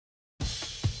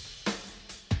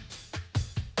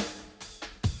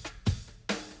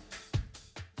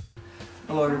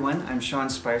Hello everyone, I'm Sean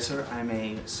Spicer. I'm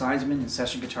a sideman and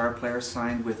session guitar player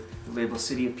signed with the label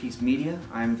City of Peace Media.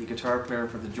 I'm the guitar player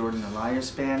for the Jordan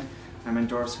Elias Band. I'm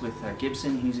endorsed with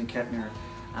Gibson, Hughes & Kettner,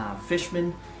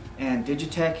 Fishman, and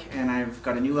Digitech, and I've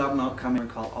got a new album out coming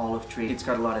called Olive Tree. It's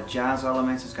got a lot of jazz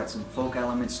elements, it's got some folk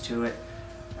elements to it.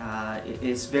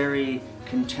 It's very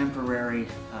contemporary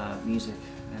music,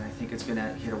 and I think it's going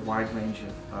to hit a wide range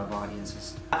of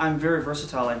audiences. I'm very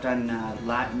versatile. I've done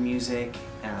Latin music,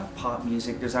 pop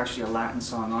music. There's actually a Latin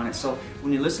song on it. So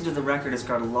when you listen to the record, it's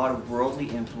got a lot of worldly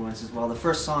influences. Well, the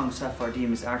first song,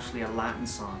 Sephardim, is actually a Latin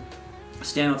song. A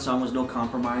standout song was No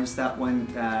Compromise. That won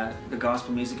the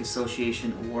Gospel Music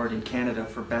Association Award in Canada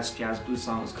for Best Jazz Blues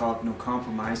Song. It was called No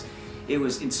Compromise. It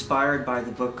was inspired by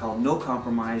the book called No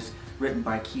Compromise, written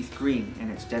by Keith Green, and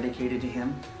it's dedicated to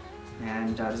him.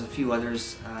 And there's a few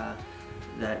others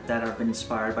that have been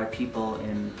inspired by people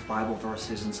in Bible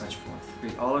verses and such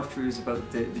forth. Olive Tree is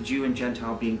about the Jew and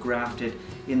Gentile being grafted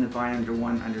in the vine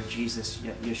under Jesus,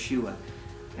 Yeshua.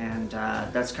 And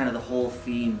that's kind of the whole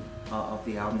theme of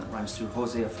the album that runs through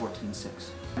Hosea 14:6.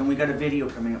 And we got a video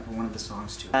coming up for one of the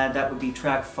songs too. That would be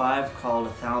track 5, called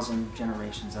 1,000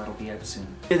 Generations. That'll be out soon.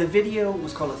 The video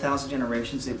was called 1,000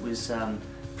 Generations. It was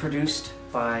produced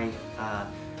by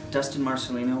Dustin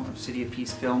Marcelino of City of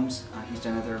Peace Films. He's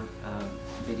done other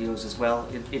videos as well.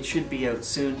 It should be out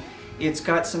soon. It's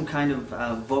got some kind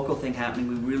of vocal thing happening.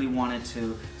 We really wanted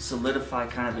to solidify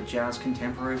kind of a jazz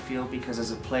contemporary feel, because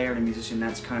as a player and a musician,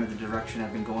 that's kind of the direction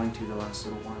I've been going to the last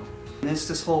little while. And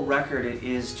this whole record, it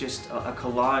is just a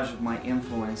collage of my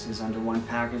influences under one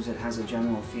package that has a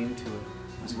general theme to it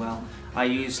as well. I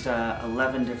used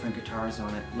 11 different guitars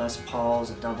on it. Les Pauls,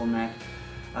 a double neck,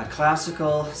 a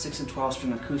classical 6 and 12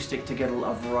 string acoustic, to get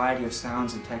a variety of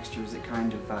sounds and textures that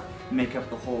kind of make up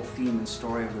the whole theme and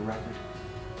story of the record.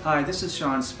 Hi, this is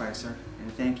Sean Spicer,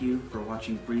 and thank you for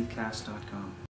watching Breathecast.com.